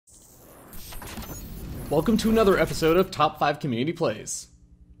Welcome to another episode of Top 5 Community Plays.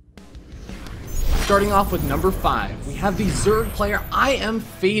 Starting off with number 5, we have the Zerg player I Am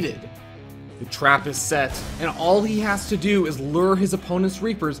Fated. The trap is set, and all he has to do is lure his opponent's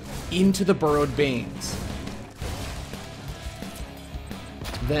Reapers into the Burrowed Banes.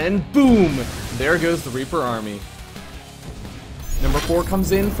 Then, boom! There goes the Reaper army. Number 4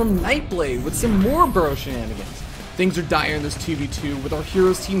 comes in from Nightblade with some more Burrow shenanigans. Things are dire in this 2v2 with our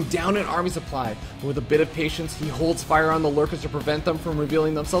heroes team down in army supply, but with a bit of patience, he holds fire on the lurkers to prevent them from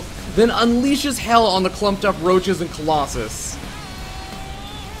revealing themselves, then unleashes hell on the clumped up roaches and Colossus.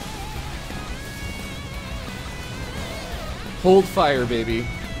 Hold fire, baby.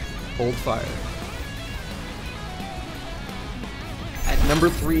 Hold fire. At number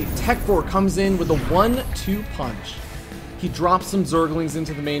 3, Tech4 comes in with a 1-2 punch. He drops some Zerglings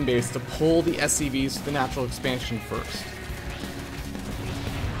into the main base to pull the SCVs to the natural expansion first.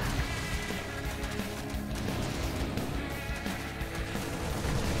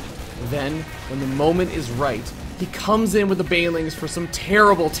 Then, when the moment is right, he comes in with the Banelings for some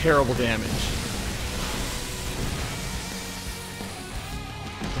terrible, terrible damage.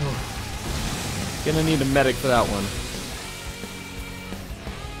 Gonna need a medic for that one.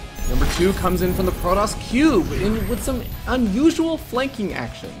 Number 2 comes in from the Protoss Cube with some unusual flanking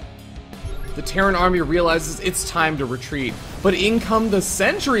action. The Terran army realizes it's time to retreat, but in come the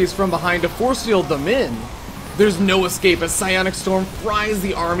sentries from behind to force field them in. There's no escape as Psionic Storm fries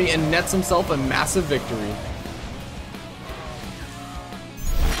the army and nets himself a massive victory.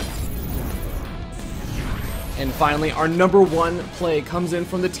 And finally, our number 1 play comes in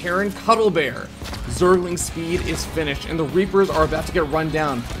from the Terran Cuddlebear. Zergling speed is finished, and the Reapers are about to get run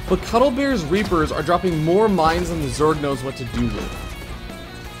down, but Cuddlebear's Reapers are dropping more mines than the Zerg knows what to do with.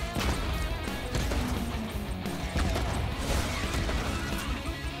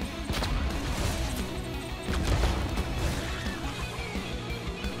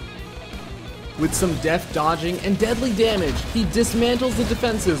 With some deft dodging and deadly damage, he dismantles the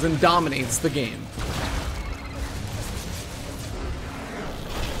defenses and dominates the game.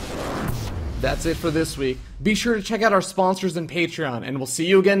 That's it for this week. Be sure to check out our sponsors and Patreon, and we'll see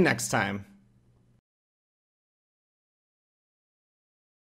you again next time.